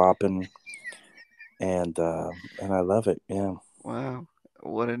bopping, and I love it. Yeah, Wow.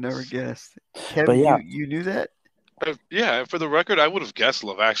 Would have never guessed. but Kevin, yeah, you knew that? Yeah, for the record, I would have guessed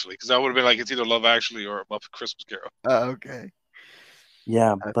Love Actually because I would have been like, it's either Love Actually or Muppet Christmas Carol. Okay.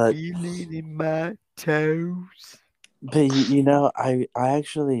 yeah, I but feel it in my toes. I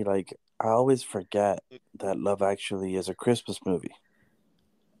actually like I always forget that Love Actually is a Christmas movie,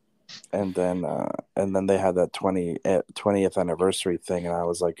 and then they had that 20th anniversary thing, and I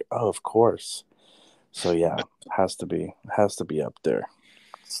was like, oh, of course. So yeah, has to be up there.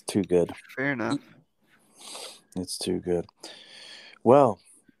 It's too good. Fair enough. It's too good. Well,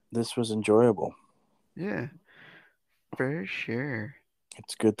 this was enjoyable. Yeah, for sure.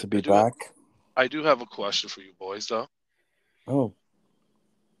 It's good to I be do have, back. I do have a question for you boys though, Oh,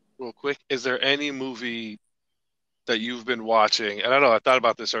 real quick. Is there any movie that you've been watching? And I know I thought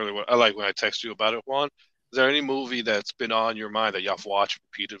about this earlier. I like when I text you about it, Juan. Is there any movie that's been on your mind that y'all watched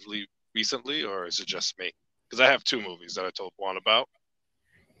repeatedly recently, or is it just me? Because I have two movies that I told Juan about.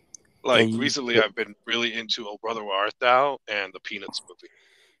 yeah, Like recently, I've been really into Oh Brother Where Art Thou and the Peanuts movie.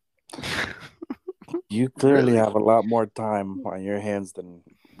 you clearly Really? have a lot more time on your hands than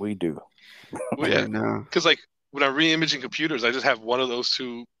we do. Well, yeah, Yeah, no. because like when I'm re-imaging computers, I just have one of those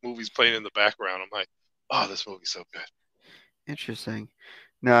two movies playing in the background. I'm like, oh, this movie's so good. Interesting.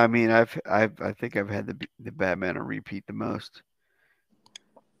 No, I mean, I think I've had the Batman on repeat the most.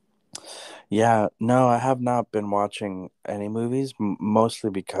 Yeah, no, I have not been watching any movies, mostly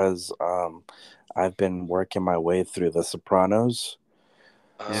because I've been working my way through The Sopranos.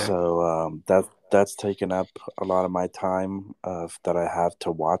 Yeah. So that's taken up a lot of my time that I have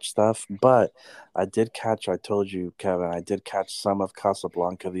to watch stuff. But I did catch. I told you, Kevin. I did catch some of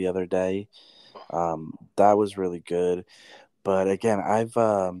Casablanca the other day. That was really good. But again, I've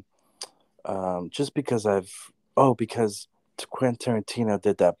just because because Quentin Tarantino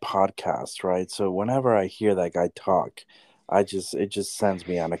did that podcast, right? So whenever I hear that guy talk, it just sends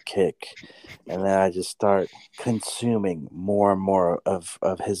me on a kick, and then I just start consuming more and more of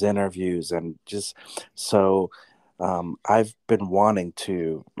his interviews, and just so I've been wanting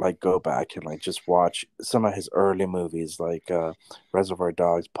to like go back and like just watch some of his early movies, like Reservoir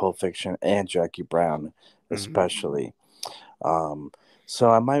Dogs, Pulp Fiction, and Jackie Brown, Hmm. especially. Um, so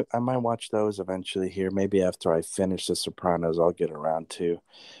I might watch those eventually here. Maybe after I finish The Sopranos, I'll get around to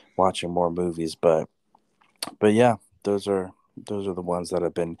watching more movies. But yeah, those are the ones that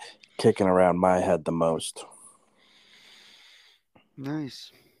have been kicking around my head the most.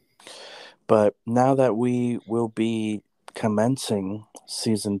 Nice. But now that we will be commencing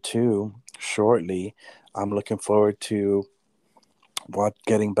season 2 shortly, I'm looking forward to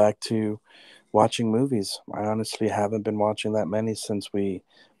getting back to watching movies. I honestly haven't been watching that many since we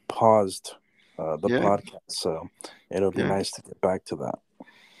paused the Yeah, podcast, so it'll be yeah. nice to get back to that.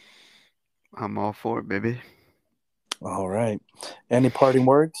 I'm all for it, baby. All right. Any parting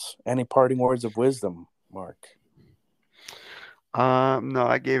words? Any parting words of wisdom, Mark? No,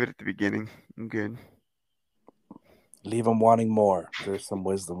 I gave it at the beginning. I'm good. Leave them wanting more. There's some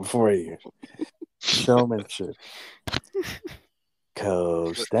wisdom for you. Showmanship. Li-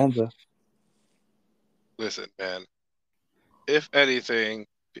 Costanza. Listen, man. If anything,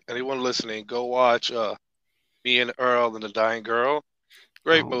 anyone listening, go watch Me and Earl and the Dying Girl.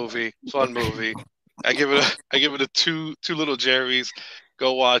 Great Oh, movie, fun movie. I give it a two little Jerry's.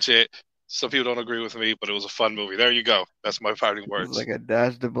 Go watch it. Some people don't agree with me, but it was a fun movie. There you go. That's my parting it was words. like I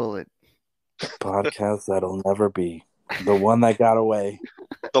dodged a bullet. The podcast that'll never be. The one that got away.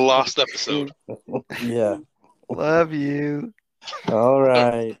 The lost episode. Yeah. Love you. All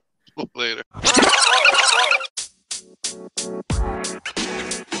right. Later.